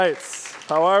Right,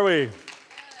 how are we?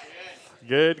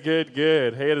 Good.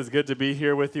 Hey, it is good to be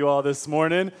here with you all this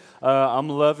morning. I'm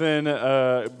loving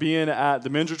being at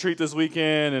the men's retreat this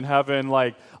weekend and having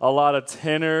like a lot of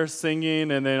tenor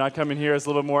singing, and then I come in here as a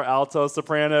little more alto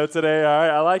soprano today. All right,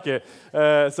 I like it.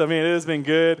 It has been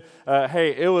good.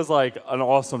 Hey, it was like an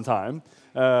awesome time.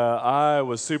 I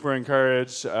was super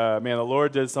encouraged. The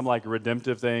Lord did some like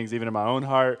redemptive things even in my own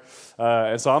heart.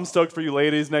 And so I'm stoked for you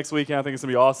ladies next weekend. I think it's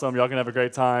going to be awesome. Y'all can have a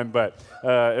great time. But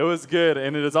it was good.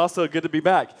 And it is also good to be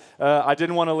back. I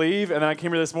didn't want to leave. And then I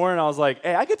came here this morning and I was like,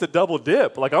 hey, I get to double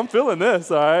dip. Like, I'm feeling this.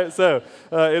 All right. So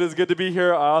it is good to be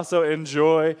here. I also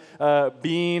enjoy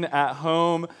being at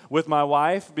home with my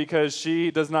wife because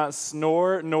she does not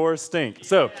snore nor stink.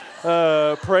 So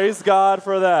praise God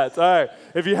for that. All right.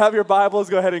 If you have your Bibles,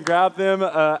 go ahead and grab them.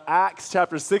 Acts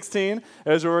chapter 16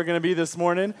 is where we're going to be this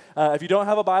morning. If you don't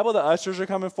have a Bible, the ushers are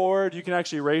coming forward. You can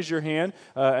actually raise your hand,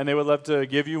 and they would love to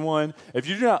give you one. If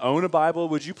you do not own a Bible,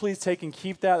 would you please take and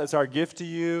keep that? That's our gift to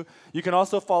you. You can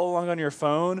also follow along on your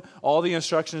phone. All the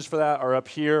instructions for that are up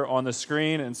here on the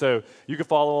screen, and so you can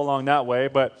follow along that way.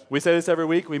 But we say this every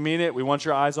week. We mean it. We want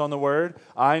your eyes on the Word.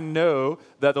 I know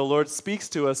that the Lord speaks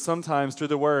to us sometimes through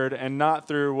the Word and not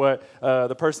through what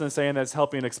the person is saying that's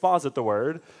helping exposit the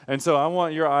Word. And so I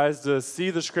want your eyes to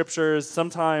see the Scriptures.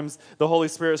 Sometimes the Holy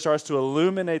Spirit starts to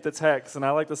illuminate the text, and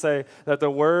I like to say that the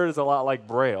Word is a lot like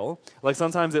Braille. Like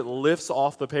sometimes it lifts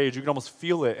off the page. You can almost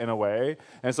feel it in a way.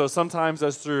 And so sometimes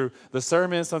that's through the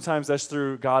sermon. Sometimes that's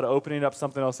through God opening up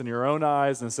something else in your own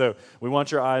eyes. And so we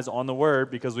want your eyes on the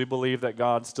Word because we believe that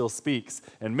God still speaks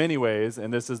in many ways,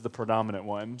 and this is the predominant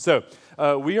one. So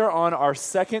we are on our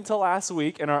second to last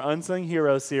week in our Unsung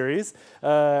Hero series,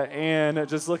 and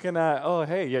just looking at,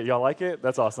 y'all like it?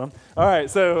 That's awesome. All right,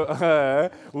 so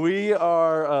we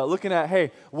are looking at,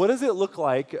 hey, what does it look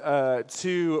like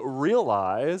to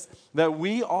realize that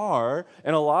we are,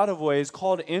 in a lot of ways,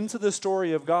 called into the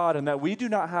story of God, and that we do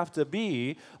not have to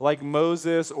be like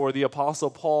Moses or the Apostle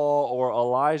Paul or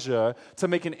Elijah to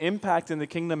make an impact in the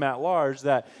kingdom at large,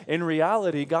 that in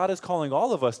reality, God is calling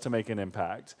all of us to make an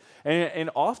impact. And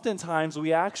oftentimes,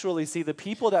 we actually see the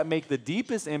people that make the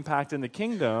deepest impact in the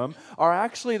kingdom are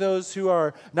actually those who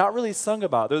are not really sung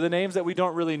about. They're the names that we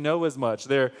don't really know as much.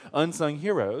 They're unsung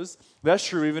heroes. That's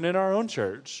true even in our own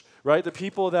church, right? The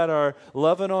people that are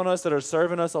loving on us, that are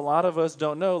serving us, a lot of us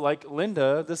don't know, like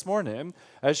Linda this morning,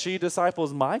 as she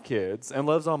disciples my kids and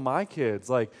loves on my kids.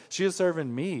 Like, she is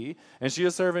serving me, and she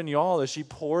is serving y'all as she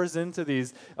pours into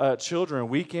these children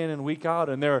week in and week out.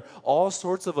 And there are all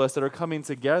sorts of us that are coming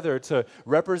together to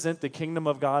represent the kingdom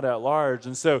of God at large.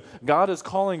 And so God is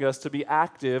calling us to be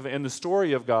active in the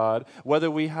story of God, whether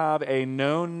we have a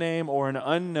known name or an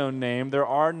unknown name. There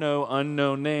are no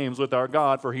unknown names with our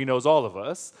God, for He knows all of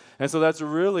us. And so that's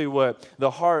really what the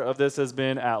heart of this has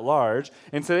been at large.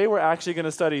 And today we're actually going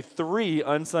to study 3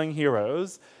 unsung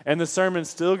heroes, and the sermon's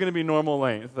still going to be normal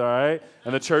length, all right?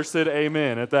 And the church said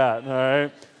amen at that, all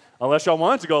right? Unless y'all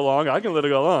want it to go long, I can let it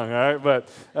go long, all right? But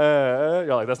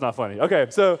y'all like, that's not funny. Okay,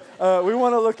 so we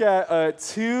want to look at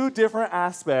 2 different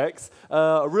aspects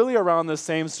really around the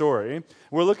same story.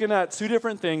 We're looking at 2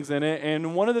 different things in it,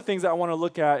 and one of the things that I want to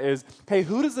look at is, hey,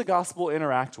 who does the gospel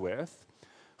interact with?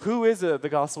 Who is it the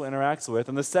gospel interacts with?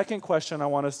 And the second question I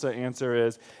want us to answer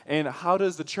is, and how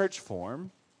does the church form?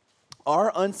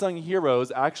 Our unsung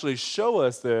heroes actually show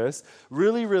us this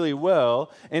really, really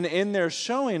well. And in their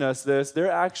showing us this,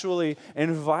 they're actually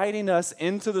inviting us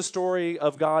into the story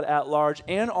of God at large,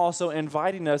 and also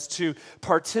inviting us to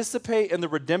participate in the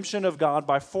redemption of God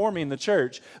by forming the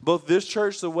church, both this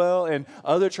church as well and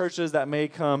other churches that may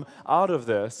come out of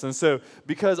this. And so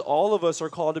because all of us are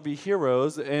called to be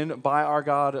heroes and by our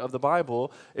God of the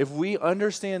Bible, if we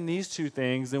understand these 2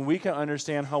 things, then we can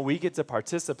understand how we get to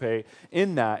participate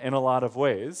in that in a lot of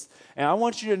ways. And I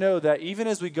want you to know that even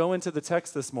as we go into the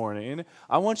text this morning,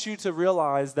 I want you to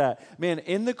realize that, man,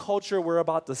 in the culture we're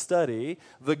about to study,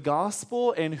 the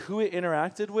gospel and who it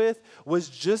interacted with was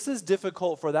just as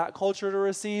difficult for that culture to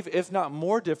receive, if not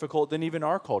more difficult than even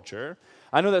our culture.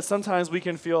 I know that sometimes we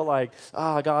can feel like,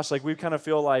 like we kind of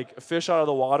feel like fish out of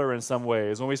the water in some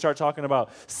ways when we start talking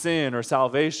about sin or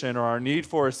salvation or our need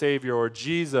for a Savior or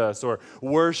Jesus or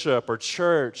worship or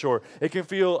church, or it can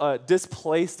feel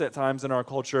displaced at times in our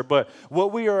culture. But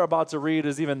what we are about to read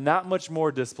is even that much more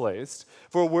displaced.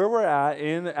 For where we're at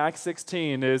in Acts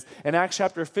 16 is, in Acts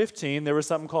chapter 15, there was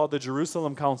something called the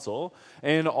Jerusalem Council,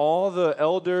 and all the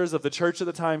elders of the church at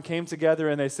the time came together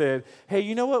and they said, hey,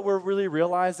 you know what we're really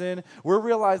realizing? We're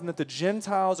realizing that the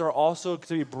Gentiles are also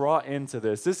to be brought into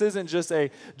this. This isn't just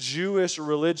a Jewish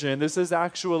religion. This is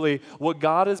actually what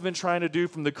God has been trying to do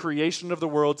from the creation of the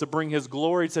world to bring his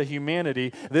glory to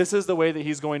humanity. This is the way that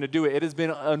he's going to do it. It has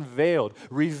been unveiled,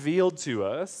 revealed to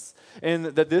us, and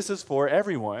that this is for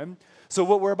everyone. So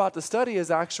what we're about to study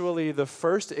is actually the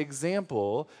first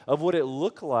example of what it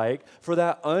looked like for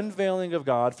that unveiling of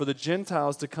God, for the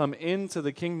Gentiles to come into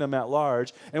the kingdom at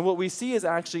large. And what we see is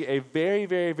actually a very,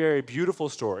 very, very beautiful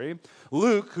story.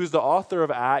 Luke, who's the author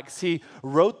of Acts, he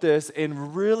wrote this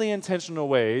in really intentional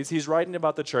ways. He's writing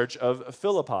about the church of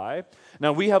Philippi.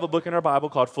 Now, we have a book in our Bible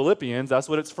called Philippians. That's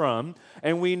what it's from.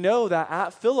 And we know that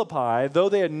at Philippi, though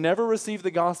they had never received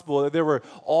the gospel, there were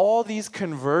all these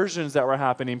conversions that were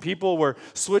happening. People were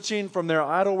switching from their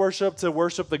idol worship to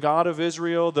worship the God of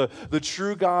Israel, the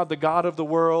true God, the God of the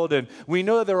world. And we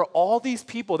know that there were all these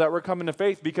people that were coming to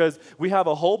faith because we have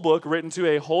a whole book written to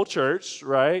a whole church,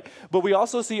 right? But we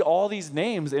also see all these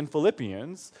names in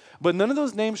Philippians, but none of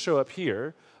those names show up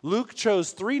here. Luke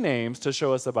chose 3 names to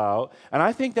show us about, and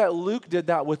I think that Luke did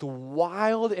that with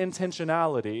wild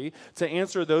intentionality to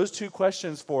answer those 2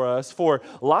 questions for us, for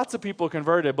lots of people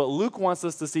converted, but Luke wants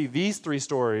us to see these 3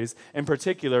 stories in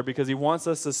particular because he wants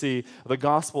us to see the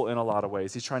gospel in a lot of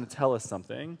ways. He's trying to tell us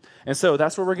something. And so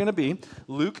that's where we're going to be.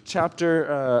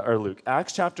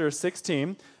 Acts chapter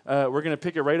 16, we're going to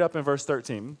pick it right up in verse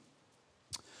 13.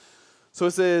 So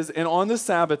it says, and on the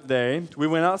Sabbath day, we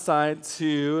went outside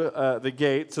to the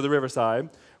gate, to the riverside,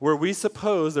 where we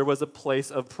supposed there was a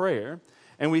place of prayer.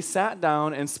 And we sat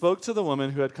down and spoke to the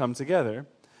women who had come together.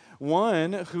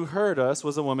 One who heard us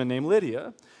was a woman named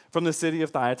Lydia from the city of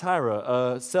Thyatira,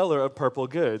 a seller of purple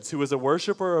goods, who was a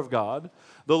worshiper of God.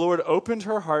 The Lord opened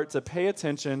her heart to pay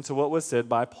attention to what was said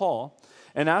by Paul.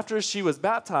 And after she was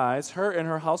baptized, her and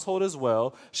her household as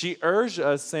well, she urged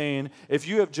us, saying, if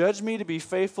you have judged me to be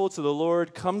faithful to the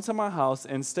Lord, come to my house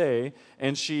and stay.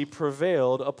 And she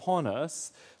prevailed upon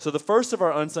us. So the first of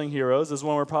our unsung heroes is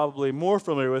one we're probably more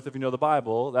familiar with if you know the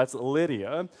Bible. That's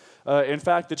Lydia. In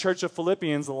fact, the church of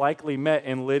Philippians likely met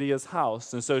in Lydia's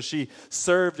house. And so she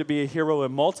served to be a hero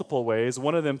in multiple ways,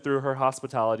 one of them through her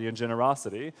hospitality and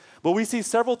generosity. But we see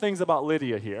several things about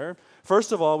Lydia here.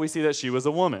 First of all, we see that she was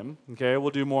a woman. Okay,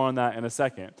 we'll do more on that in a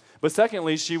second. But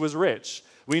secondly, she was rich.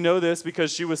 We know this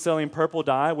because she was selling purple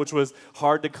dye, which was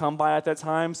hard to come by at that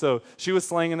time. So she was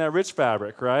slanging that rich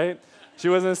fabric, right? She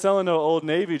wasn't selling no Old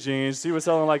Navy jeans. She was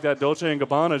selling like that Dolce &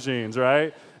 Gabbana jeans,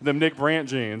 right? Them Nick Brandt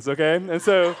jeans, okay? And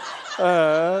so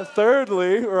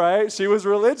thirdly, right, she was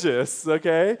religious,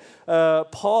 okay?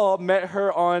 Paul met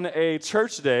her on a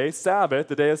church day, Sabbath,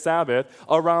 the day of Sabbath,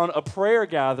 around a prayer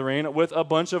gathering with a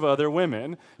bunch of other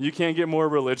women. You can't get more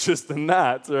religious than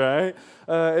that, right?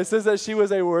 It says that she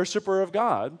was a worshiper of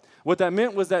God. What that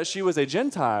meant was that she was a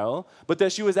Gentile, but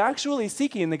that she was actually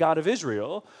seeking the God of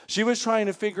Israel. She was trying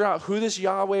to figure out who this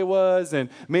Yahweh was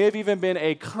and may have even been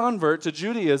a convert to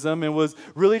Judaism and was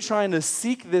really trying to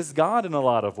seek this God in a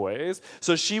lot of ways.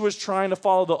 So she was trying to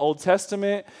follow the Old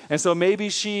Testament, and so maybe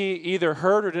she either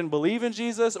heard or didn't believe in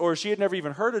Jesus, or she had never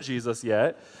even heard of Jesus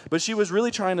yet, but she was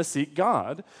really trying to seek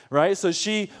God, right? So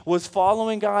she was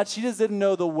following God. She just didn't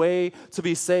know the way to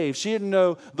be saved. She didn't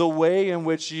know the way in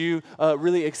which you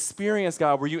really experience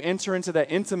God, where you enter into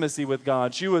that intimacy with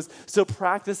God. She was still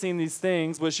practicing these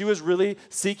things, but she was really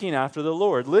seeking after the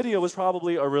Lord. Lydia was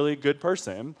probably a really good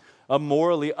person, a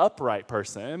morally upright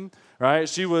person, right?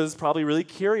 She was probably really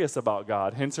curious about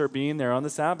God, hence her being there on the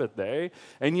Sabbath day,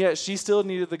 and yet she still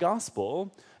needed the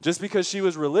gospel. Just because she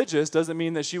was religious doesn't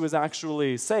mean that she was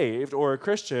actually saved or a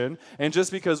Christian. And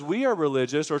just because we are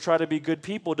religious or try to be good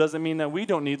people doesn't mean that we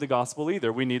don't need the gospel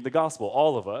either. We need the gospel,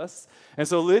 all of us. And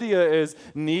so Lydia is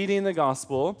needing the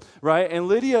gospel, right? And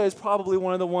Lydia is probably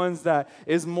one of the ones that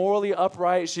is morally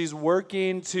upright. She's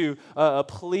working to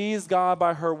please God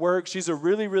by her work. She's a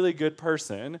really, really good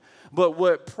person. But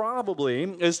what probably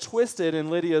is twisted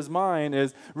in Lydia's mind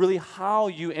is really how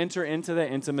you enter into that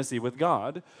intimacy with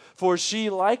God. For she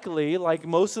likely, like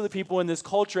most of the people in this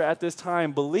culture at this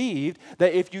time, believed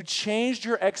that if you changed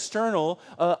your external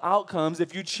outcomes,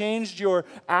 if you changed your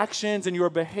actions and your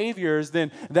behaviors, then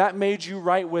that made you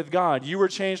right with God. You were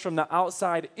changed from the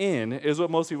outside in, is what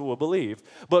most people would believe.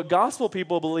 But gospel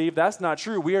people believe that's not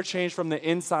true. We are changed from the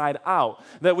inside out,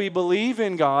 that we believe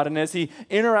in God, and as He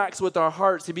interacts with our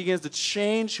hearts, He begins to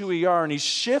change who we are, and He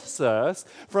shifts us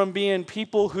from being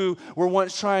people who were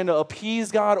once trying to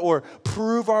appease God or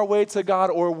prove our way to God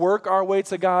or work our way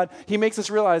to God. He makes us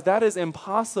realize that is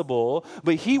impossible,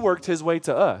 but He worked His way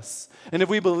to us. And if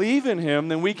we believe in Him,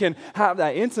 then we can have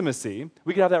that intimacy.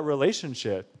 We can have that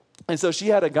relationship. And so she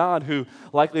had a God who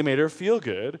likely made her feel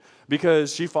good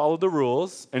because she followed the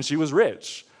rules and she was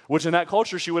rich, which in that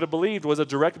culture she would have believed was a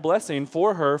direct blessing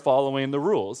for her following the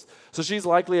rules. So she's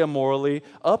likely a morally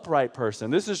upright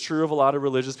person. This is true of a lot of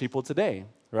religious people today,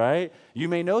 right? You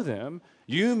may know them.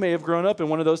 You may have grown up in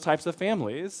one of those types of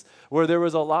families where there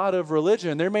was a lot of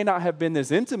religion. There may not have been this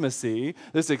intimacy,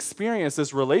 this experience,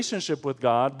 this relationship with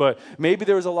God, but maybe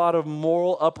there was a lot of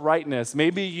moral uprightness.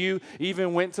 Maybe you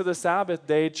even went to the Sabbath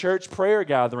day church prayer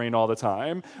gathering all the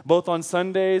time, both on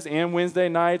Sundays and Wednesday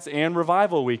nights and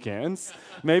revival weekends.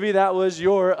 Maybe that was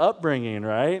your upbringing,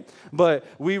 right? But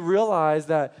we realize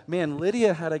that, man,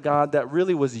 Lydia had a God that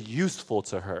really was useful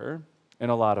to her in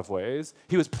a lot of ways.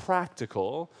 He was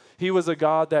practical. He was a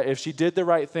God that if she did the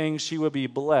right thing, she would be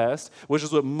blessed, which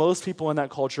is what most people in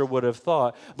that culture would have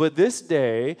thought. But this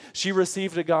day, she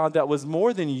received a God that was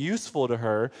more than useful to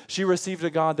her. She received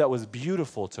a God that was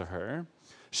beautiful to her.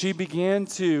 She began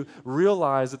to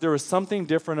realize that there was something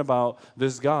different about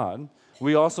this God.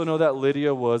 We also know that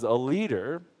Lydia was a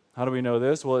leader. How do we know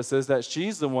this? Well, it says that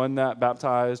she's the one that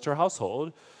baptized her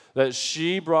household, that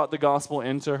she brought the gospel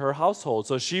into her household.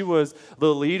 So she was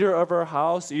the leader of her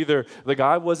house. Either the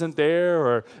guy wasn't there,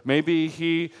 or maybe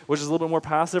he was just a little bit more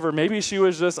passive, or maybe she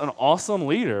was just an awesome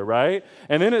leader, right?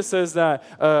 And then it says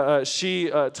that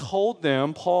she told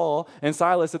them, Paul and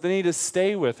Silas, that they need to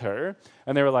stay with her.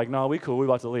 And they were like, no, we cool, we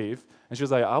about to leave. And she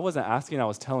was like, I wasn't asking, I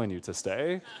was telling you to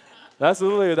stay. That's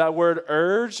literally that word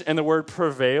urge and the word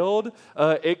prevailed.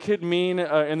 It could mean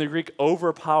in the Greek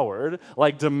overpowered,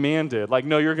 like demanded, like,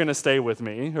 no, you're going to stay with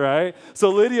me, right? So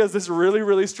Lydia is this really,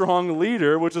 really strong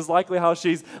leader, which is likely how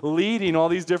she's leading all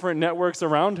these different networks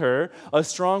around her. A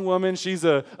strong woman, she's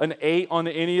an 8 on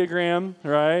the Enneagram,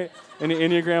 right? Any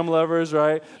Enneagram lovers,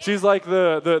 right? She's like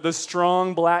the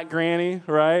strong black granny,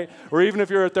 right? Or even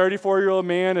if you're a 34-year-old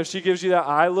man, if she gives you that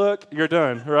eye look, you're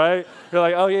done, right? You're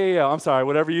like, oh, yeah, I'm sorry,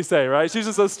 whatever you say, right? She's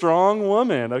just a strong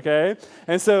woman, okay?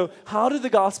 And so how did the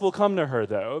gospel come to her,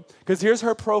 though? Because here's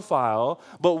her profile,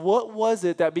 but what was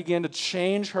it that began to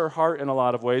change her heart in a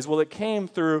lot of ways? Well, it came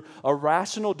through a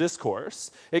rational discourse.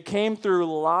 It came through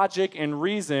logic and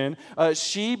reason.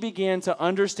 She began to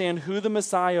understand who the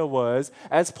Messiah was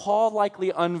as Paul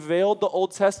likely unveiled the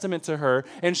Old Testament to her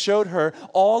and showed her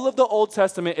all of the Old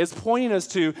Testament is pointing us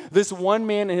to this one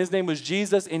man, and his name was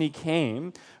Jesus, and he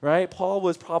came, right? Paul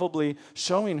was probably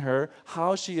showing her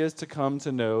how she is to come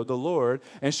to know the Lord,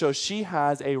 and so she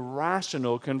has a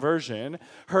rational conversion.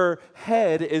 Her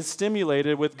head is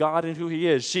stimulated with God and who he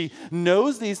is. She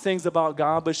knows these things about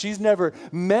God, but she's never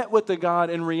met with the God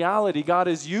in reality. God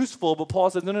is useful, but Paul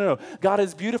says, no. God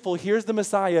is beautiful. Here's the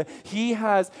Messiah. He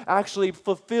has actually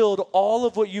fulfilled all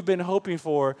of what you've been hoping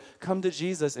for. Come to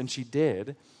Jesus, and she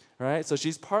did. Right? So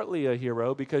she's partly a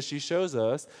hero because she shows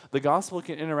us the gospel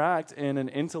can interact in an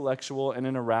intellectual and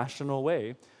in a rational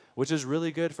way, which is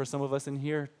really good for some of us in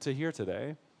here to hear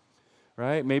today.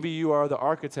 Right? Maybe you are the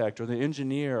architect or the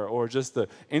engineer or just the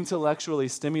intellectually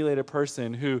stimulated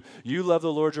person who you love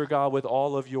the Lord your God with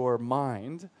all of your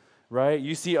mind. Right?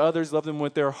 You see others love them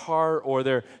with their heart or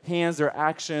their hands, their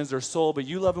actions, their soul, but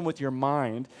you love them with your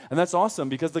mind. And that's awesome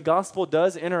because the gospel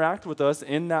does interact with us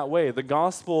in that way. The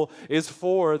gospel is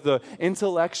for the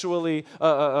intellectually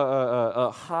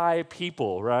high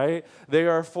people, right? They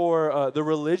are for the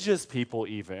religious people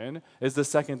even, is the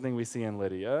second thing we see in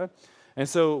Lydia. And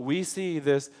so we see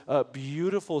this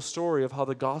beautiful story of how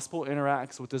the gospel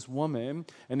interacts with this woman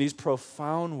in these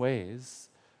profound ways.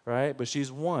 Right? But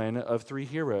she's one of 3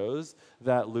 heroes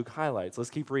that Luke highlights. Let's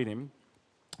keep reading.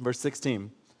 Verse 16.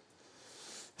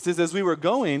 It says, as we were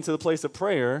going to the place of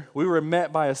prayer, we were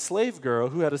met by a slave girl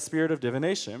who had a spirit of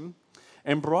divination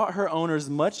and brought her owners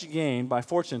much gain by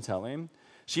fortune telling.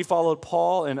 She followed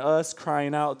Paul and us,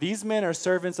 crying out, these men are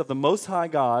servants of the Most High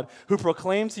God who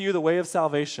proclaim to you the way of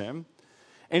salvation.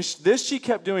 And this she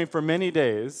kept doing for many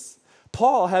days.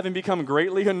 Paul, having become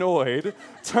greatly annoyed,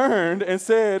 turned and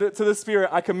said to the spirit,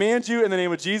 I command you in the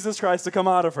name of Jesus Christ to come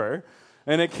out of her.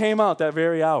 And it came out that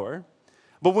very hour.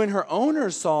 But when her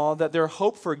owners saw that their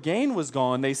hope for gain was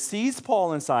gone, they seized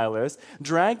Paul and Silas,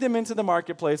 dragged them into the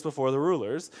marketplace before the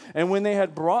rulers. And when they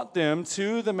had brought them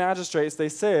to the magistrates, they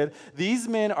said, these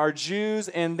men are Jews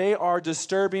and they are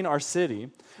disturbing our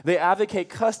city. They advocate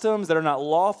customs that are not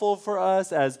lawful for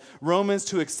us as Romans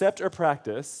to accept or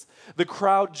practice. The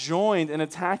crowd joined in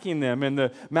attacking them, and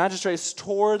the magistrates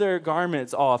tore their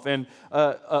garments off them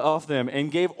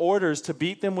and gave orders to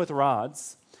beat them with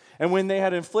rods. And when they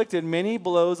had inflicted many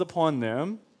blows upon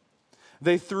them,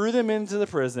 they threw them into the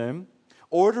prison,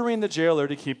 ordering the jailer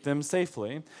to keep them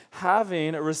safely.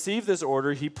 Having received this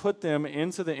order, he put them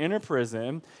into the inner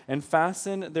prison and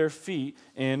fastened their feet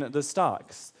in the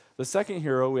stocks. The second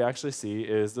hero we actually see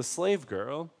is the slave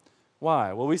girl.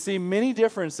 Why? Well, we see many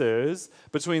differences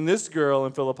between this girl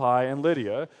in Philippi and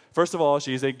Lydia. First of all,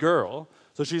 she's a girl,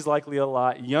 so she's likely a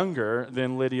lot younger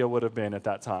than Lydia would have been at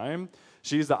that time.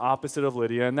 She's the opposite of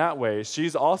Lydia in that way.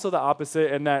 She's also the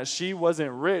opposite in that she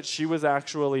wasn't rich. She was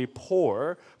actually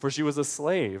poor, for she was a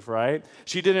slave, right?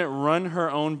 She didn't run her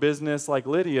own business like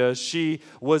Lydia. She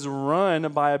was run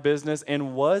by a business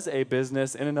and was a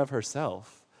business in and of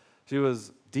herself. She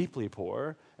was deeply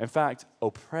poor, in fact,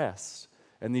 oppressed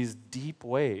in these deep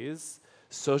ways,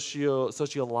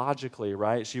 sociologically,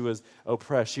 right? She was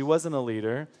oppressed. She wasn't a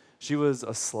leader. She was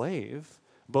a slave,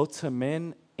 both to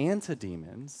men and to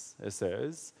demons, it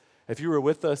says. If you were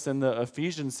with us in the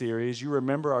Ephesians series, you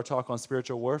remember our talk on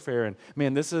spiritual warfare. And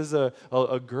man, this is a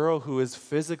girl who is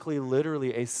physically,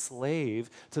 literally a slave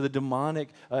to the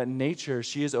demonic nature.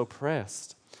 She is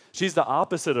oppressed. She's the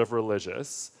opposite of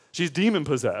religious. She's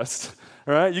demon-possessed,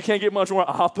 right? You can't get much more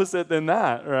opposite than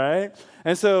that, right?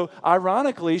 And so,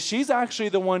 ironically, she's actually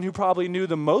the one who probably knew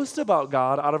the most about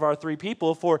God out of our three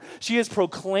people, for she is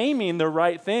proclaiming the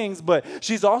right things, but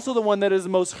she's also the one that is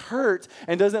most hurt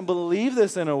and doesn't believe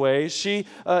this in a way. She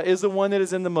is the one that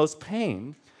is in the most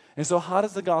pain. And so how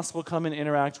does the gospel come and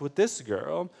interact with this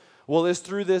girl? Well, it's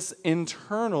through this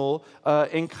internal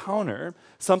encounter,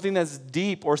 something that's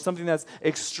deep or something that's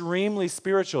extremely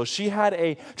spiritual. She had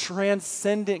a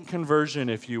transcendent conversion,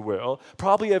 if you will,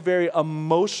 probably a very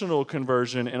emotional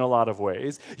conversion in a lot of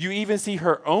ways. You even see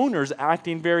her owners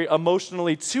acting very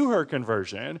emotionally to her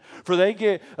conversion, for they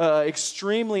get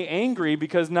extremely angry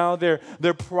because now their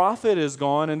prophet is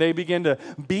gone and they begin to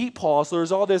beat Paul. So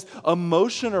there's all this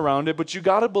emotion around it, but you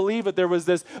got to believe that there was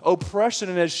this oppression,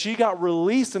 and as she got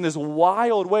released in this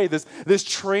wild way, this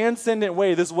transcendent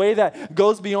way, this way that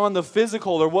goes beyond the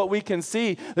physical or what we can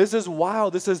see. This is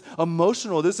wild. This is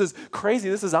emotional. This is crazy.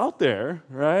 This is out there,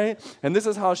 right? And this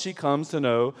is how she comes to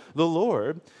know the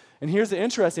Lord. And here's the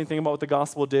interesting thing about what the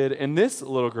gospel did in this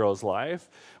little girl's life.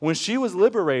 When she was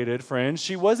liberated, friends,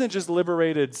 she wasn't just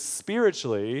liberated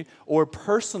spiritually or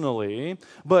personally,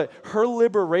 but her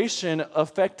liberation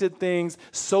affected things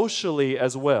socially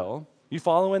as well. You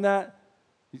following that?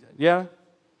 Yeah?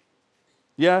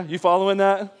 Yeah, you following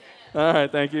that? Yeah. All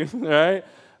right, thank you. All right.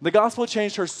 The gospel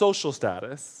changed her social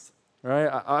status, right?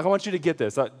 I want you to get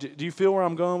this. Do you feel where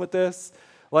I'm going with this?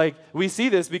 Like, we see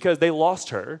this because they lost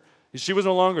her. She was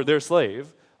no longer their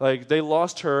slave. Like, they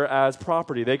lost her as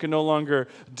property. They could no longer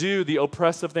do the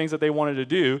oppressive things that they wanted to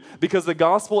do, because the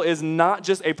gospel is not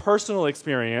just a personal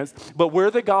experience, but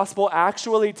where the gospel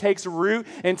actually takes root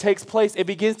and takes place, it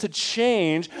begins to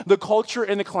change the culture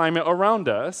and the climate around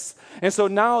us. And so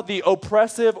now the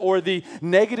oppressive or the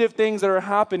negative things that are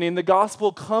happening, the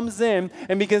gospel comes in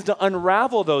and begins to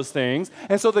unravel those things.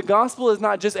 And so the gospel is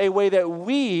not just a way that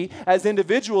we as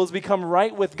individuals become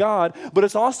right with God, but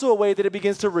it's also a way that it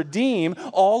begins to redeem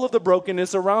all of the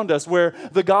brokenness around us. Where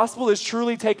the gospel is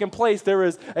truly taking place, there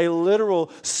is a literal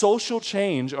social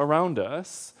change around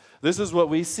us. This is what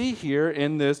we see here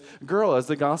in this girl as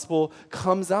the gospel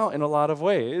comes out in a lot of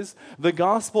ways. The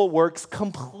gospel works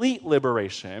complete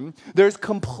liberation. There's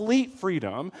complete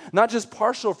freedom, not just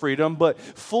partial freedom, but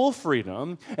full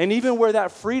freedom. And even where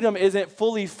that freedom isn't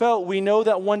fully felt, we know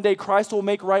that one day Christ will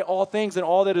make right all things, and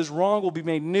all that is wrong will be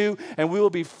made new, and we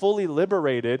will be fully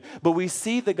liberated. But we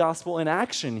see the gospel in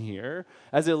action here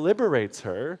as it liberates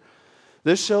her.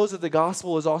 This shows that the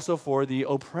gospel is also for the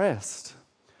oppressed.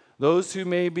 Those who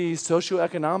may be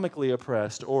socioeconomically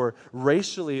oppressed or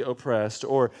racially oppressed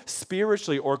or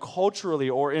spiritually or culturally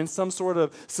or in some sort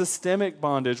of systemic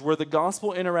bondage, where the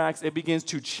gospel interacts, it begins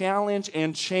to challenge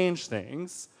and change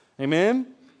things. Amen?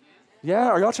 Yeah,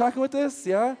 are y'all tracking with this?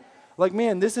 Yeah? Like,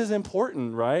 man, this is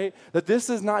important, right? That this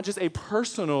is not just a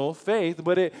personal faith,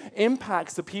 but it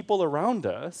impacts the people around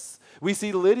us. We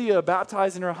see Lydia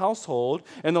baptized in her household,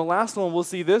 and the last one, we'll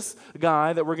see this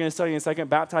guy that we're going to study in a second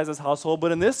baptize his household,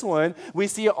 but in this one, we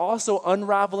see it also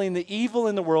unraveling the evil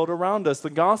in the world around us.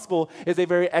 The gospel is a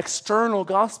very external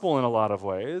gospel in a lot of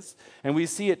ways, and we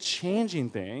see it changing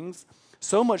things,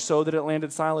 so much so that it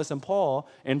landed Silas and Paul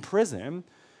in prison.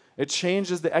 It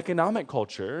changes the economic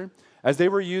culture. As they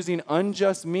were using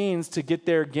unjust means to get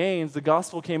their gains, the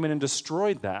gospel came in and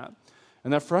destroyed that.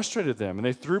 And that frustrated them, and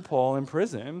they threw Paul in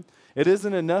prison. It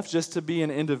isn't enough just to be an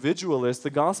individualist.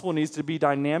 The gospel needs to be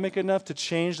dynamic enough to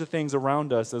change the things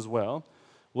around us as well.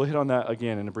 We'll hit on that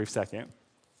again in a brief second.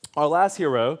 Our last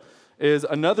hero is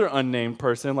another unnamed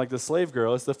person, like the slave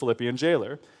girl. It's the Philippian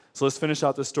jailer. So let's finish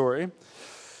out the story.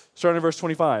 Starting in verse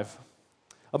 25.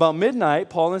 About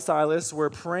midnight, Paul and Silas were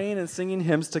praying and singing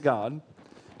hymns to God,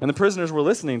 and the prisoners were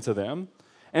listening to them.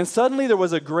 And suddenly there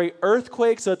was a great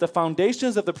earthquake so that the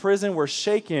foundations of the prison were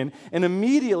shaken, and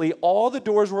immediately all the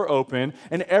doors were open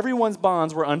and everyone's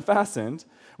bonds were unfastened.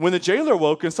 When the jailer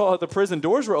woke and saw that the prison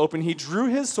doors were open, he drew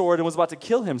his sword and was about to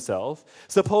kill himself,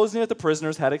 supposing that the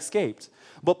prisoners had escaped.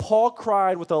 But Paul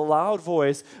cried with a loud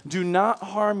voice, "Do not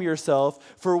harm yourself,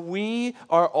 for we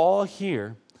are all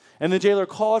here." And the jailer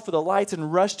called for the lights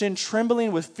and rushed in,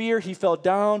 trembling with fear. He fell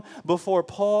down before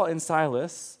Paul and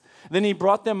Silas. Then he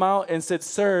brought them out and said,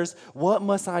 "Sirs, what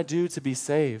must I do to be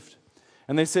saved?"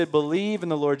 And they said, "Believe in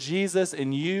the Lord Jesus,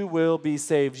 and you will be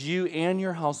saved, you and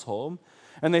your household."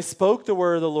 And they spoke the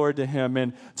word of the Lord to him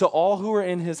and to all who were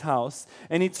in his house.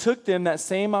 And he took them that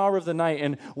same hour of the night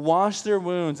and washed their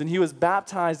wounds. And he was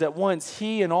baptized at once,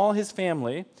 he and all his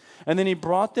family. And then he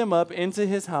brought them up into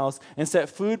his house and set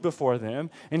food before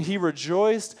them. And he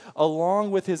rejoiced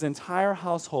along with his entire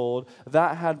household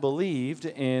that had believed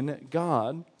in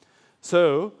God.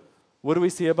 So, what do we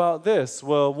see about this?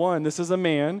 Well, one, this is a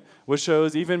man, which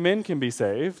shows even men can be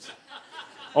saved.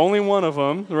 Only one of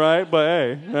them, right? But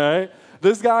hey, right?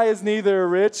 This guy is neither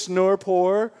rich nor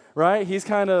poor, right? He's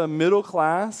kind of middle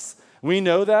class. We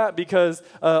know that because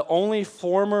only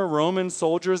former Roman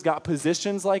soldiers got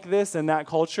positions like this in that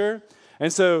culture.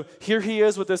 And so here he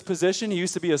is with this position. He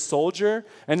used to be a soldier,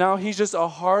 and now he's just a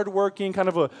hardworking, kind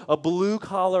of a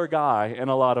blue-collar guy in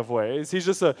a lot of ways. He's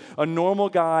just a normal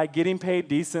guy getting paid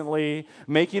decently,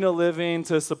 making a living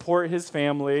to support his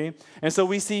family. And so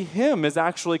we see him as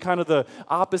actually kind of the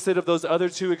opposite of those other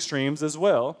two extremes as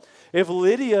well. If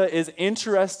Lydia is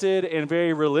interested and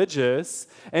very religious,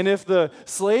 and if the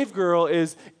slave girl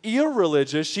is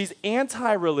irreligious, she's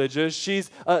anti-religious,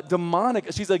 she's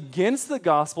demonic, she's against the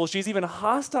gospel, she's even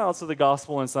hostile to the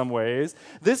gospel in some ways,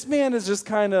 this man is just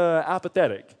kind of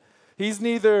apathetic. He's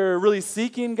neither really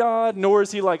seeking God, nor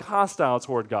is he like hostile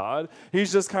toward God.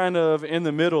 He's just kind of in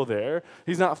the middle there.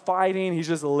 He's not fighting, he's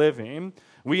just living.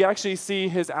 We actually see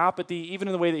his apathy even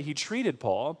in the way that he treated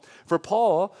Paul. For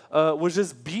Paul was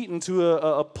just beaten to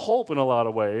a pulp in a lot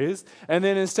of ways. And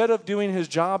then instead of doing his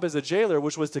job as a jailer,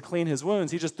 which was to clean his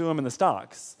wounds, he just threw him in the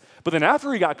stocks. But then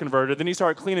after he got converted, then he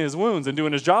started cleaning his wounds and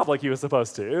doing his job like he was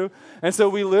supposed to. And so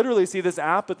we literally see this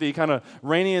apathy kind of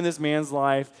reigning in this man's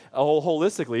life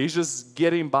holistically. He's just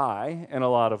getting by in a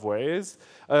lot of ways.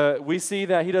 We see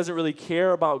that he doesn't really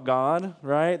care about God,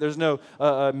 right? There's no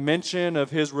mention of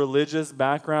his religious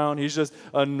background. He's just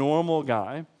a normal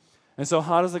guy. And so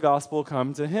how does the gospel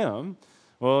come to him?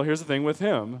 Well, here's the thing with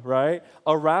him, right?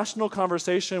 A rational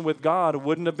conversation with God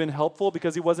wouldn't have been helpful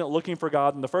because he wasn't looking for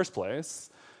God in the first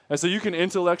place. And so you can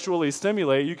intellectually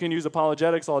stimulate, you can use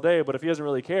apologetics all day, but if he doesn't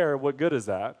really care, what good is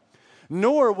that?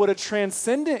 Nor would a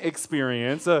transcendent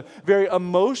experience, a very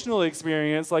emotional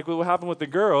experience like what happened with the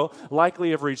girl,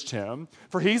 likely have reached him.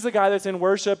 For he's the guy that's in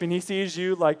worship and he sees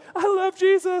you like, "I love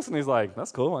Jesus." And he's like,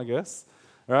 "That's cool, I guess."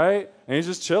 Right? And he's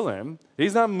just chilling.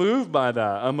 He's not moved by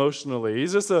that emotionally.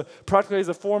 He's just practically he's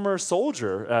a former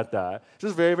soldier at that.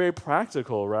 Just very, very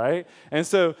practical, right? And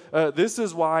so this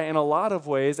is why, in a lot of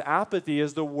ways, apathy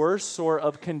is the worst sort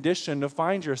of condition to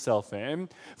find yourself in.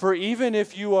 For even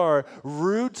if you are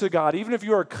rude to God, even if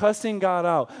you are cussing God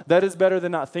out, that is better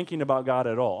than not thinking about God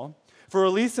at all. For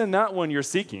at least in that one, you're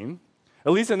seeking.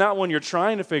 At least in that one, you're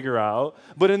trying to figure out.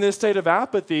 But in this state of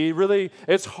apathy, really,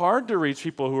 it's hard to reach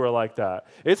people who are like that.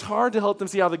 It's hard to help them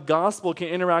see how the gospel can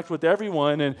interact with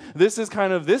everyone. And this is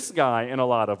kind of this guy in a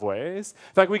lot of ways.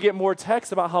 In fact, we get more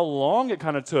text about how long it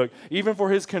kind of took, even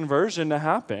for his conversion to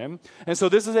happen. And so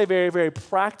this is a very, very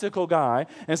practical guy.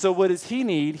 And so what does he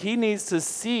need? He needs to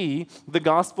see the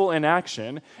gospel in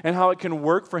action and how it can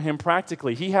work for him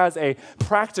practically. He has a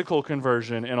practical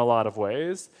conversion in a lot of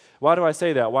ways. Why do I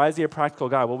say that? Why is he a practical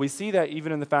guy? Well, we see that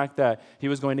even in the fact that he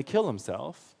was going to kill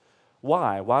himself.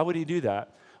 Why? Why would he do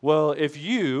that? Well, if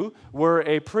you were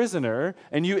a prisoner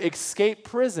and you escaped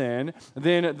prison,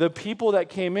 then the people that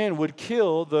came in would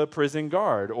kill the prison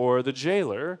guard or the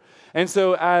jailer. And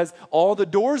so as all the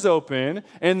doors open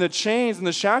and the chains and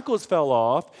the shackles fell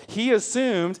off, he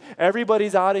assumed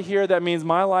everybody's out of here. That means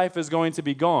my life is going to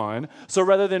be gone. So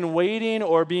rather than waiting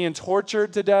or being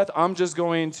tortured to death, I'm just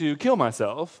going to kill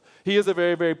myself. He is a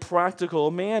very, very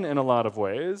practical man in a lot of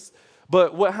ways.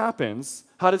 But what happens?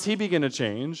 How does he begin to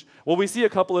change? Well, we see a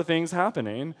couple of things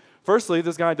happening. Firstly,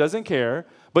 this guy doesn't care,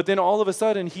 but then all of a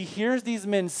sudden he hears these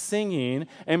men singing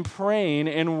and praying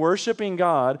and worshiping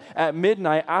God at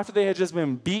midnight after they had just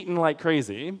been beaten like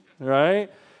crazy, right?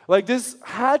 Like this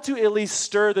had to at least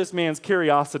stir this man's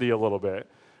curiosity a little bit,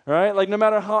 right? Like no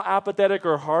matter how apathetic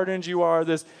or hardened you are,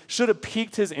 this should have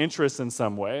piqued his interest in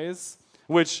some ways,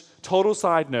 which, total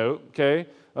side note, okay?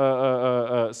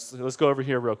 Let's go over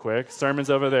here real quick. Sermon's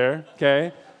over there,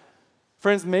 okay?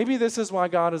 Friends, maybe this is why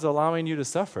God is allowing you to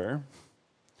suffer.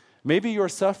 Maybe your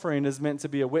suffering is meant to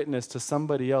be a witness to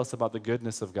somebody else about the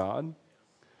goodness of God.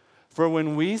 For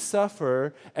when we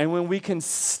suffer and when we can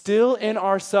still in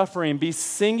our suffering be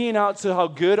singing out to how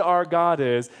good our God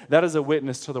is, that is a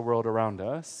witness to the world around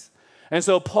us. And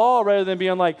so Paul, rather than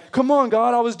being like, come on,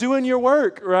 God, I was doing your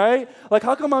work, right? Like,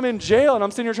 how come I'm in jail and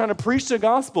I'm sitting here trying to preach the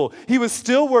gospel? He was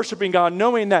still worshiping God,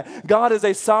 knowing that God is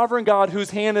a sovereign God whose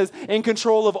hand is in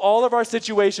control of all of our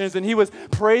situations, and he was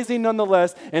praising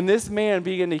nonetheless. And this man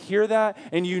began to hear that,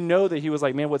 and you know that he was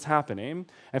like, man, what's happening?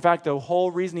 In fact, the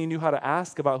whole reason he knew how to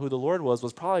ask about who the Lord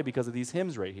was probably because of these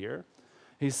hymns right here.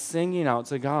 He's singing out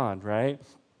to God, right?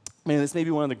 Man, this may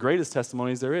be one of the greatest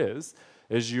testimonies there is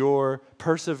your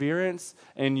perseverance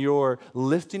and your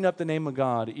lifting up the name of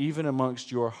God even amongst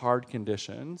your hard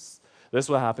conditions. This is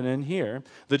what happened in here.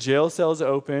 The jail cells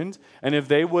opened, and if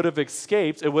they would have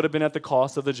escaped, it would have been at the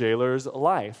cost of the jailer's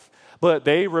life. But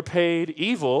they repaid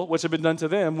evil, which had been done to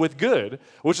them, with good,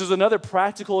 which is another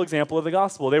practical example of the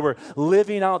gospel. They were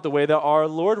living out the way that our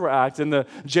Lord would act, and the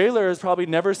jailer has probably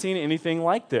never seen anything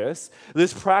like this.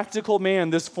 This practical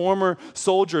man, this former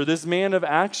soldier, this man of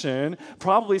action,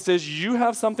 probably says, you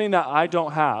have something that I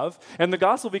don't have. And the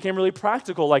gospel became really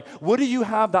practical. Like, what do you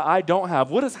have that I don't have?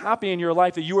 What is happening in your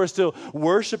life that you are still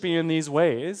worshiping in these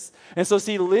ways? And so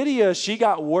see, Lydia, she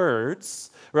got words,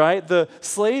 right? The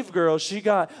slave girl, she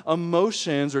got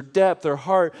emotions or depth or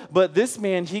heart, but this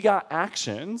man, he got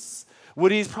actions.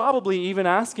 What he's probably even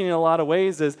asking in a lot of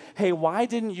ways is, hey, why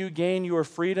didn't you gain your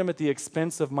freedom at the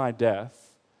expense of my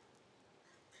death?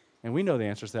 And we know the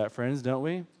answer to that, friends, don't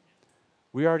we?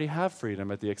 We already have freedom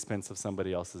at the expense of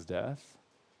somebody else's death.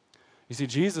 You see,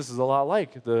 Jesus is a lot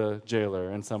like the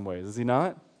jailer in some ways, is he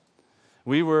not?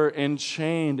 We were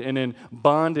enchained and in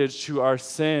bondage to our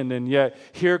sin, and yet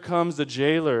here comes the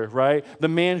jailer, right? The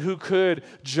man who could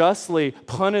justly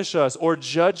punish us or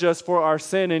judge us for our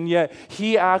sin, and yet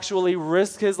he actually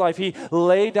risked his life. He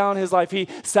laid down his life. He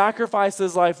sacrificed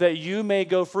his life that you may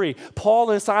go free.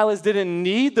 Paul and Silas didn't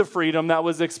need the freedom that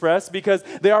was expressed because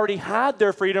they already had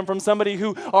their freedom from somebody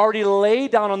who already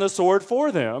laid down on the sword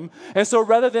for them. And so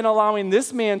rather than allowing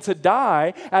this man to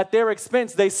die at their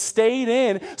expense, they stayed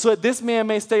in so that this man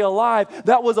may stay alive.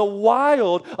 That was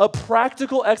a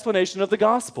practical explanation of the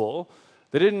gospel.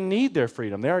 They didn't need their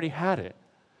freedom. They already had it,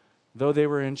 though they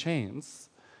were in chains.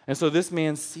 And so this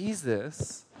man sees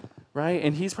this, right?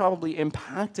 And he's probably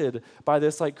impacted by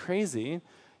this like crazy.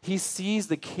 He sees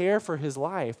the care for his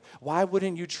life. Why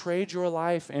wouldn't you trade your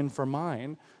life in for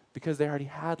mine? Because they already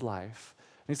had life.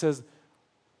 And he says,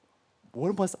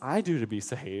 what must I do to be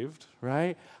saved,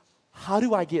 right? How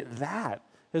do I get that?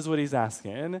 Is what he's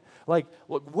asking. Like,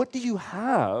 what do you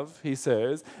have, he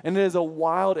says, and it is a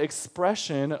wild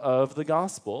expression of the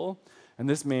gospel. And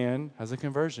this man has a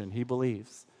conversion. He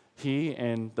believes. He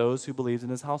and those who believed in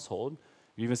his household.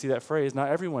 You even see that phrase, not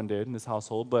everyone did in his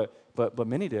household, but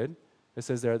many did. It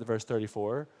says there at the verse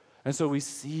 34. And so we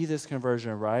see this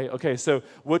conversion, right? Okay, so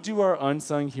what do our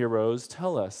unsung heroes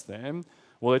tell us then?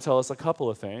 Well, they tell us a couple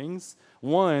of things.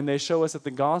 One, they show us that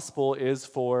the gospel is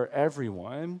for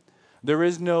everyone. There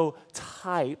is no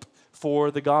type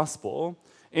for the gospel.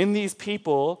 In these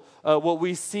people, what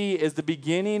we see is the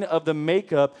beginning of the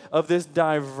makeup of this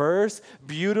diverse,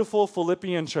 beautiful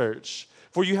Philippian church.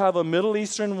 For you have a Middle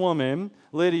Eastern woman,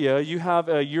 Lydia, you have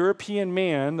a European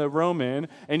man, the Roman,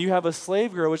 and you have a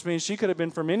slave girl, which means she could have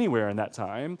been from anywhere in that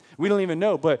time. We don't even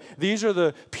know, but these are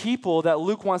the people that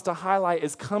Luke wants to highlight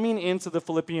as coming into the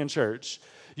Philippian church.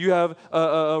 You have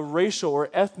a racial or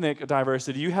ethnic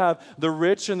diversity. You have the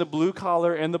rich and the blue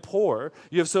collar and the poor.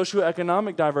 You have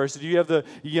socioeconomic diversity. You have the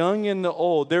young and the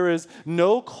old. There is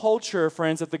no culture,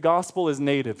 friends, that the gospel is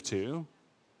native to.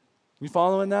 You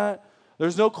following that?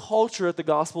 There's no culture that the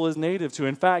gospel is native to.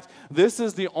 In fact, this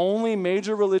is the only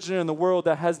major religion in the world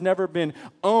that has never been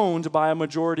owned by a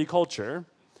majority culture.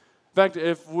 In fact,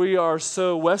 if we are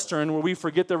so Western where we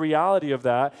forget the reality of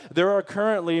that, there are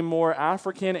currently more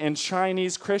African and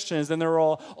Chinese Christians than there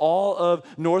are all of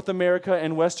North America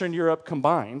and Western Europe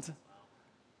combined.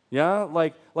 Yeah?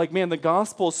 Like man, the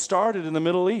gospel started in the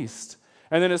Middle East.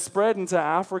 And then it spread into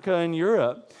Africa and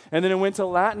Europe. And then it went to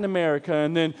Latin America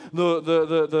and then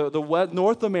the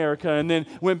North America and then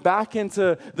went back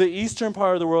into the eastern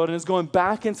part of the world and is going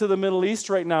back into the Middle East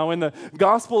right now. And the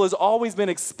gospel has always been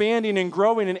expanding and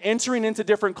growing and entering into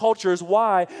different cultures.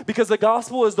 Why? Because the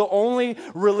gospel is the only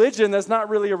religion that's not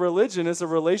really a religion. It's a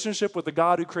relationship with the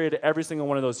God who created every single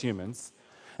one of those humans.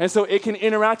 And so it can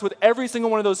interact with every single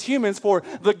one of those humans, for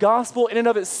the gospel in and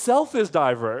of itself is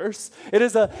diverse. It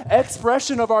is an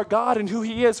expression of our God and who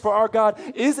he is, for our God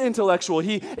is intellectual.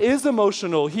 He is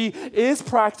emotional. He is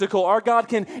practical. Our God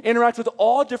can interact with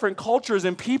all different cultures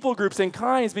and people groups and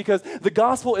kinds because the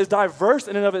gospel is diverse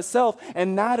in and of itself.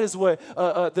 And that is what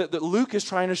that Luke is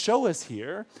trying to show us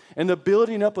here. And the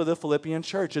building up of the Philippian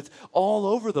church, it's all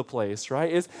over the place,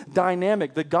 right? It's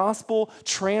dynamic. The gospel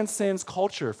transcends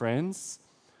culture, friends.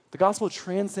 The gospel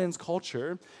transcends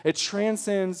culture. It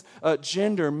transcends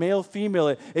gender, male,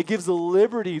 female. It gives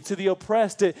liberty to the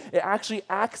oppressed. It actually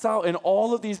acts out in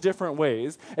all of these different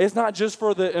ways. It's not just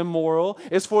for the immoral.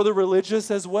 It's for the religious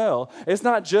as well. It's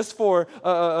not just for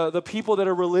the people that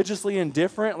are religiously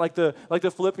indifferent, like the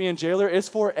Philippian jailer. It's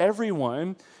for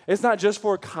everyone. It's not just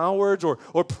for cowards or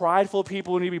prideful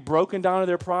people who need to be broken down to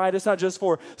their pride. It's not just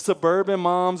for suburban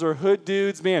moms or hood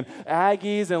dudes. Man,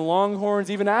 Aggies and Longhorns,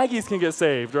 even Aggies can get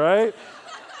saved, right?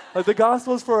 Like the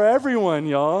gospel is for everyone,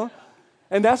 y'all.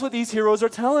 And that's what these heroes are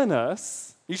telling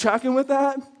us. You tracking with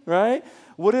that, right?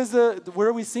 What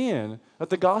are we seeing? That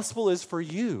the gospel is for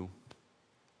you.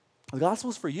 The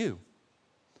gospel is for you.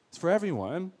 It's for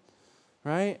everyone,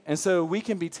 right? And so we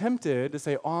can be tempted to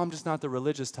say, oh, I'm just not the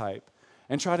religious type,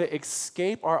 and try to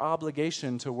escape our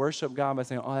obligation to worship God by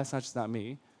saying, oh, that's not just not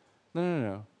me.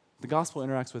 No. The gospel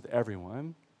interacts with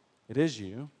everyone. It is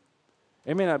you.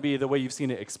 It may not be the way you've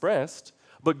seen it expressed,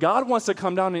 but God wants to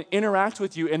come down and interact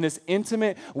with you in this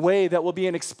intimate way that will be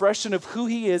an expression of who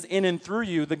he is in and through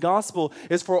you. The gospel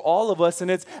is for all of us,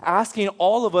 and it's asking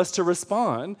all of us to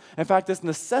respond. In fact, it's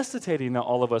necessitating that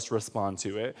all of us respond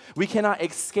to it. We cannot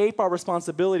escape our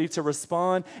responsibility to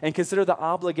respond and consider the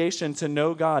obligation to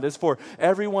know God. It's for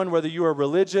everyone, whether you are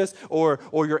religious or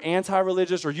you're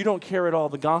anti-religious or you don't care at all.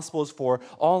 The gospel is for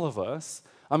all of us.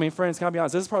 I mean, friends, can I be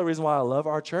honest? This is part of the reason why I love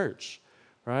our church.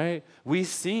 Right? We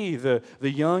see the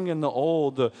young and the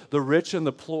old, the rich and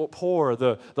the poor,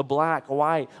 the black,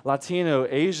 white, Latino,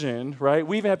 Asian, right?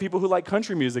 We even have people who like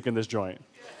country music in this joint.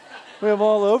 We have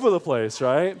all over the place,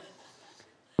 right?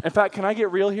 In fact, can I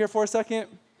get real here for a second?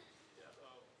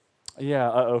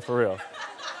 Yeah, for real.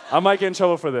 I might get in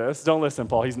trouble for this. Don't listen,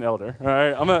 Paul. He's an elder, all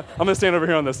right? I'm gonna stand over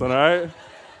here on this one, all right?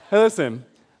 Hey, listen.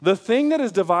 The thing that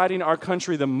is dividing our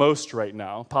country the most right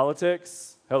now,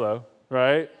 politics, hello,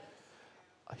 right?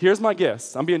 Here's my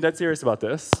guess. I'm being dead serious about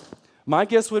this. My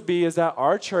guess would be is that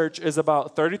our church is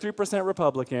about 33%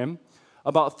 Republican,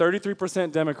 about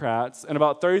 33% Democrats, and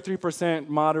about 33%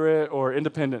 moderate or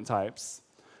independent types.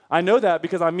 I know that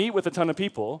because I meet with a ton of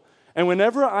people. And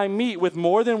whenever I meet with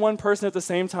more than one person at the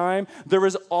same time, there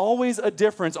is always a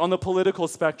difference on the political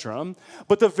spectrum.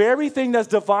 But the very thing that's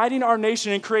dividing our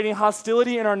nation and creating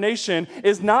hostility in our nation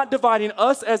is not dividing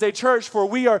us as a church, for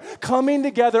we are coming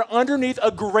together underneath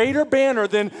a greater banner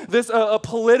than this a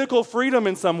political freedom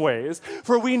in some ways.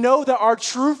 For we know that our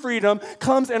true freedom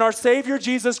comes in our Savior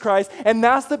Jesus Christ, and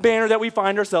that's the banner that we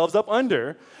find ourselves up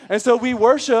under. And so we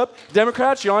worship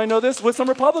Democrats, you already know this, with some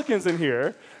Republicans in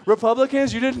here.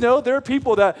 Republicans, you didn't know there are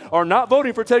people that are not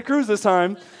voting for Ted Cruz this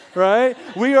time, right?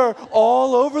 We are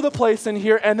all over the place in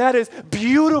here, and that is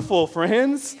beautiful,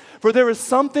 friends, for there is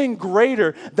something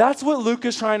greater. That's what Luke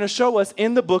is trying to show us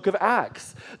in the book of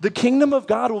Acts. The kingdom of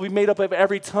God will be made up of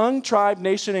every tongue, tribe,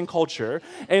 nation, and culture,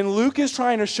 and Luke is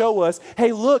trying to show us,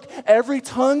 hey, look, every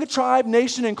tongue, tribe,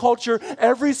 nation, and culture,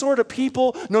 every sort of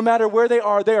people, no matter where they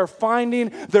are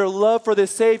finding their love for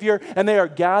this Savior, and they are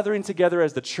gathering together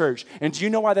as the church. And do you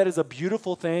know why that is a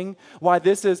beautiful thing? Why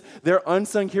this is their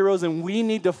unsung heroes, and we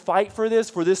need to fight for this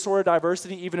sort of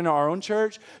diversity even in our own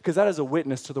church? Because that is a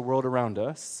witness to the world around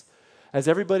us. As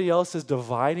everybody else is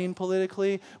dividing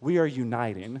politically, we are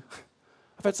uniting.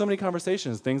 I've had so many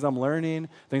conversations, things I'm learning,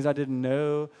 things I didn't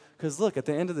know. Because look, at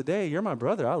the end of the day, you're my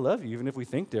brother. I love you, even if we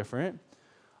think different.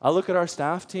 I look at our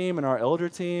staff team and our elder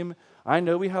team. I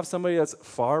know we have somebody that's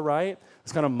far right,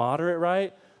 that's kind of moderate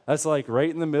right, that's like right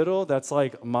in the middle, that's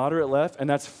like moderate left, and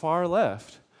that's far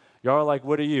left. Y'all are like,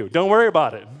 what are you? Don't worry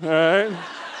about it, all right?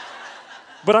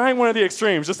 But I ain't one of the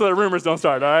extremes, just so the rumors don't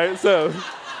start, all right? So,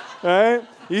 all right?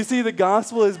 You see, the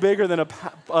gospel is bigger than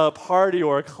a party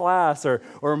or a class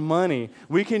or money.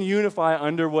 We can unify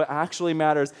under what actually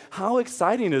matters. How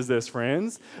exciting is this,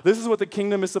 friends? This is what the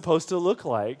kingdom is supposed to look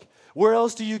like. Where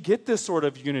else do you get this sort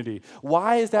of unity?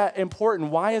 Why is that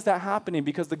important? Why is that happening?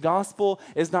 Because the gospel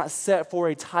is not set for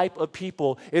a type of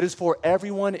people. It is for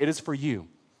everyone. It is for you.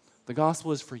 The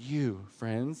gospel is for you,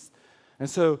 friends. And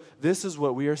so this is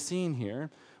what we are seeing here.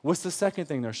 What's the second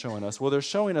thing they're showing us? Well, they're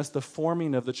showing us the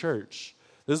forming of the church.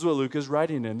 This is what Luke is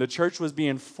writing in. The church was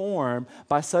being formed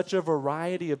by such a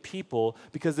variety of people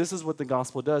because this is what the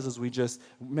gospel does, as we just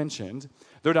mentioned.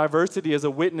 Their diversity is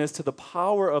a witness to the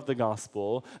power of the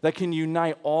gospel that can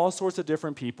unite all sorts of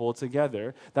different people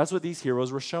together. That's what these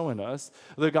heroes were showing us.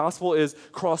 The gospel is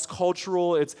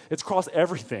cross-cultural. It's cross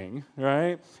everything,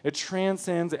 right? It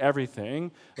transcends everything.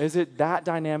 Is it that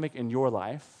dynamic in your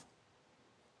life?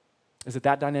 Is it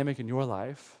that dynamic in your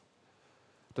life?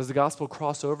 Does the gospel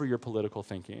cross over your political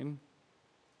thinking?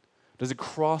 Does it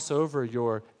cross over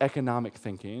your economic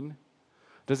thinking?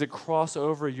 Does it cross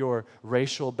over your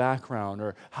racial background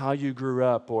or how you grew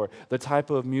up or the type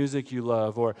of music you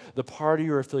love or the party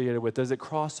you're affiliated with? Does it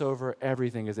cross over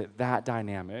everything? Is it that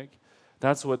dynamic?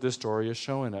 That's what this story is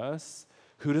showing us.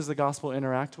 Who does the gospel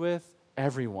interact with?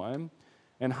 Everyone.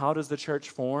 And how does the church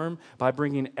form? By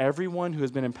bringing everyone who has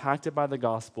been impacted by the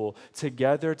gospel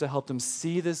together to help them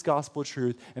see this gospel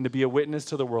truth and to be a witness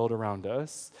to the world around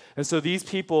us. And so these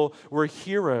people were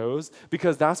heroes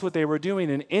because that's what they were doing.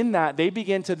 And in that, they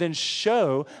began to then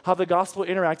show how the gospel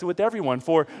interacted with everyone,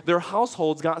 for their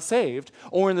households got saved.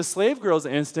 Or in the slave girl's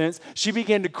instance, she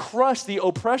began to crush the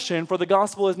oppression, for the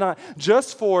gospel is not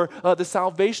just for the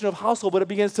salvation of household, but it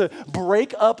begins to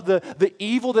break up the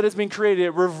evil that has been created.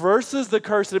 It reverses the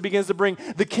curse, and it begins to bring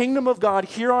the kingdom of God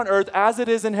here on earth as it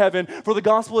is in heaven, for the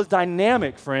gospel is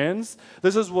dynamic, friends.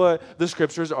 This is what the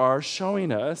scriptures are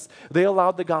showing us. They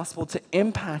allowed the gospel to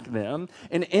impact them,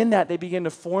 and in that, they began to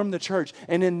form the church.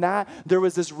 And in that, there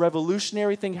was this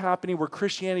revolutionary thing happening where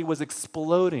Christianity was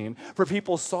exploding, for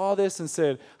people saw this and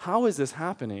said, how is this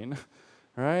happening?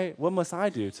 Right? What must I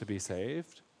do to be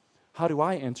saved? How do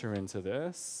I enter into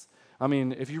this? I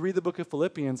mean, if you read the book of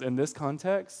Philippians in this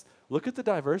context, look at the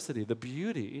diversity, the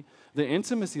beauty, the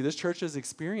intimacy this church is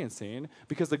experiencing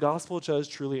because the gospel does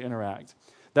truly interact.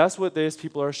 That's what these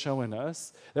people are showing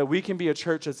us, that we can be a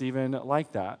church that's even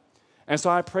like that. And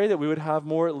so I pray that we would have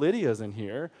more Lydias in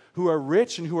here who are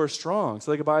rich and who are strong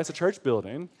so they could buy us a church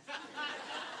building.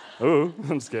 Oh,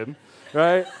 I'm just kidding,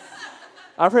 right?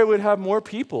 I pray we'd have more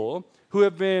people who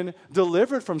have been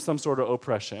delivered from some sort of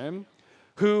oppression,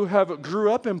 who have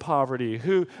grew up in poverty,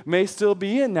 who may still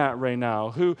be in that right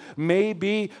now, who may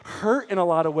be hurt in a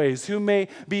lot of ways, who may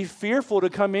be fearful to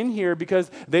come in here because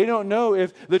they don't know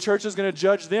if the church is going to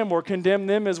judge them or condemn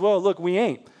them as well. Look, we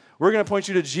ain't. We're going to point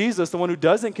you to Jesus, the one who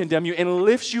doesn't condemn you and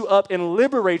lifts you up and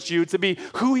liberates you to be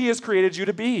who he has created you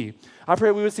to be. I pray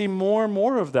we would see more and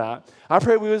more of that. I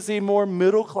pray we would see more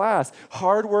middle class,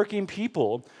 hardworking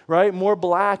people, right? More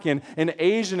black and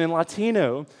Asian and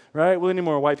Latino, right? We need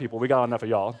more white people. We got enough of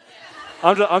y'all.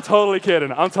 I'm totally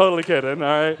kidding. All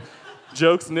right?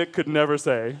 Jokes Nick could never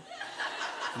say.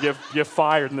 Get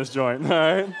fired in this joint, all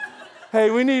right?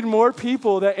 Hey, we need more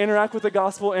people that interact with the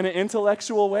gospel in an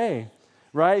intellectual way,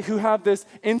 right? Who have this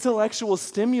intellectual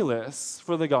stimulus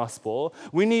for the gospel.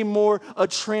 We need more a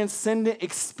transcendent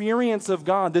experience of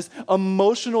God, this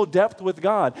emotional depth with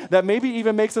God that maybe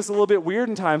even makes us a little bit weird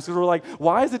in times because we're like,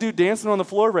 why is the dude dancing on the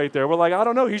floor right there? We're like, I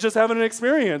don't know, he's just having an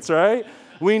experience, right?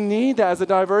 We need that as the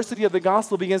diversity of the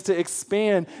gospel begins to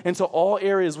expand into all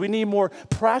areas. We need more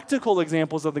practical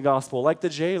examples of the gospel, like the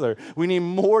jailer. We need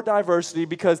more diversity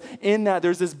because in that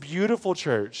there's this beautiful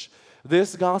church.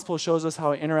 This gospel shows us how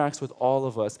it interacts with all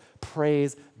of us.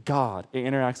 Praise God. It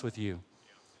interacts with you.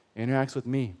 It interacts with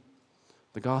me.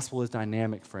 The gospel is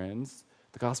dynamic, friends.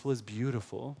 The gospel is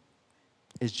beautiful.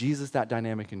 Is Jesus that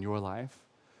dynamic in your life?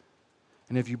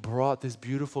 And if you brought this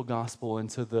beautiful gospel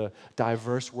into the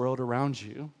diverse world around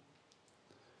you,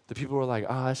 the people were like,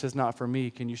 that's just not for me.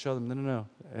 Can you show them? No.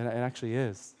 It actually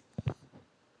is.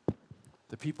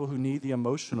 The people who need the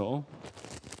emotional,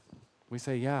 we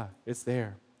say, yeah, it's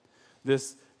there.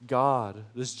 This God,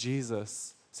 this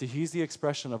Jesus, see, he's the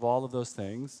expression of all of those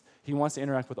things. He wants to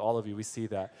interact with all of you. We see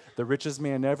that. The richest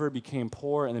man ever became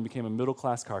poor and then became a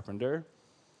middle-class carpenter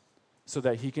so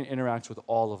that he can interact with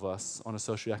all of us on a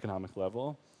socioeconomic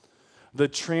level. The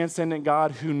transcendent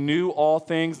God who knew all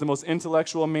things, the most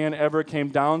intellectual man ever, came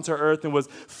down to earth and was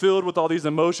filled with all these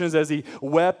emotions as he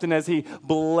wept and as he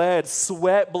bled,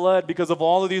 sweat blood because of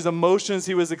all of these emotions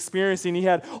he was experiencing. He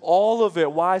had all of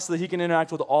it. Why? So that he can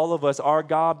interact with all of us. Our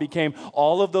God became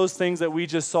all of those things that we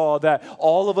just saw, that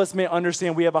all of us may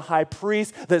understand. We have a high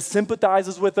priest that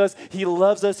sympathizes with us. He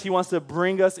loves us. He wants to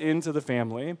bring us into the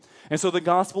family. And so the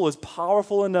gospel is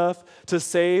powerful enough to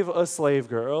save a slave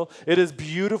girl. It is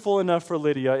beautiful enough for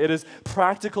Lydia. It is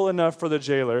practical enough for the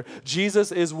jailer.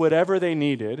 Jesus is whatever they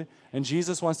needed, and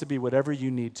Jesus wants to be whatever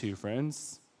you need to,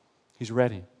 friends. He's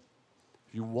ready.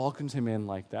 If you welcomed him in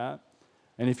like that,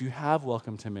 and if you have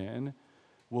welcomed him in,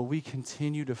 will we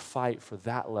continue to fight for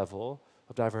that level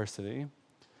of diversity?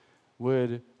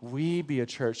 would we be a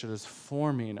church that is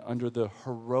forming under the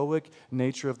heroic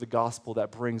nature of the gospel that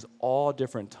brings all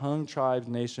different tongue, tribes,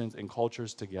 nations, and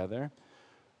cultures together?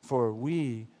 For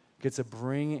we get to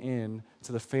bring in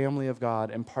to the family of God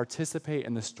and participate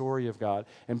in the story of God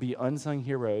and be unsung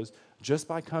heroes just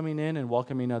by coming in and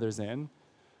welcoming others in.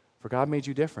 For God made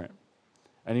you different,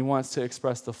 and he wants to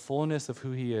express the fullness of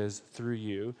who he is through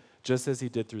you, just as he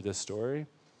did through this story.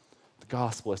 The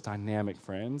gospel is dynamic,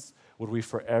 friends. Would we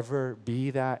forever be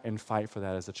that and fight for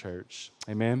that as a church?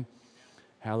 Amen?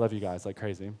 Hey, I love you guys like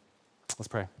crazy. Let's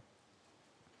pray.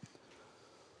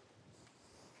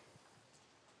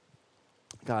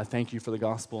 God, thank you for the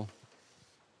gospel,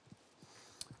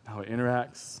 how it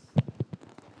interacts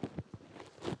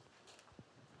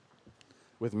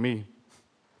with me,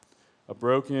 a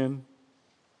broken,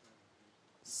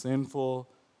 sinful,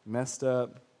 messed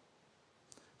up,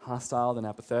 hostile then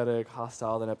apathetic,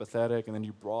 and then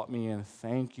you brought me in.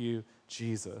 Thank you,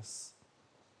 Jesus.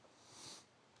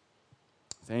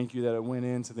 Thank you that it went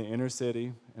into the inner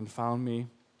city and found me.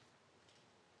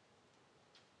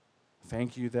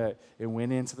 Thank you that it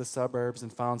went into the suburbs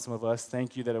and found some of us.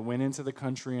 Thank you that it went into the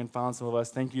country and found some of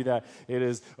us. Thank you that it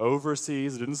is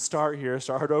overseas. It didn't start here, it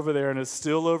started over there, and it's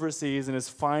still overseas and is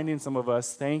finding some of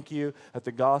us. Thank you that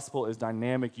the gospel is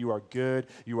dynamic. You are good.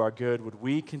 You are good. Would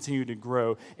we continue to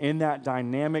grow in that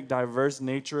dynamic, diverse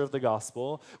nature of the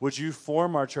gospel? Would you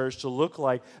form our church to look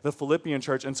like the Philippian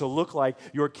church and to look like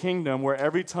your kingdom where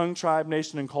every tongue, tribe,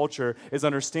 nation, and culture is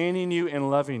understanding you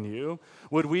and loving you?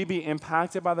 Would we be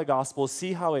impacted by the gospel,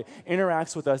 see how it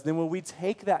interacts with us? Then will we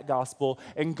take that gospel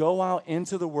and go out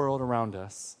into the world around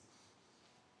us?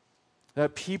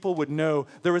 That people would know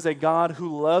there is a God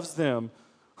who loves them,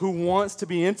 who wants to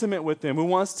be intimate with them, who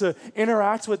wants to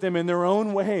interact with them in their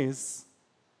own ways.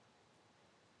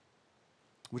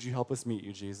 Would you help us meet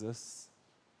you, Jesus?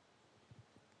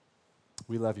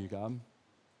 We love you, God.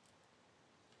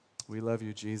 We love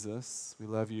you, Jesus. We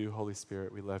love you, Holy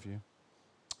Spirit. We love you.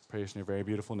 Praise in your very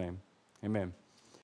beautiful name. Amen.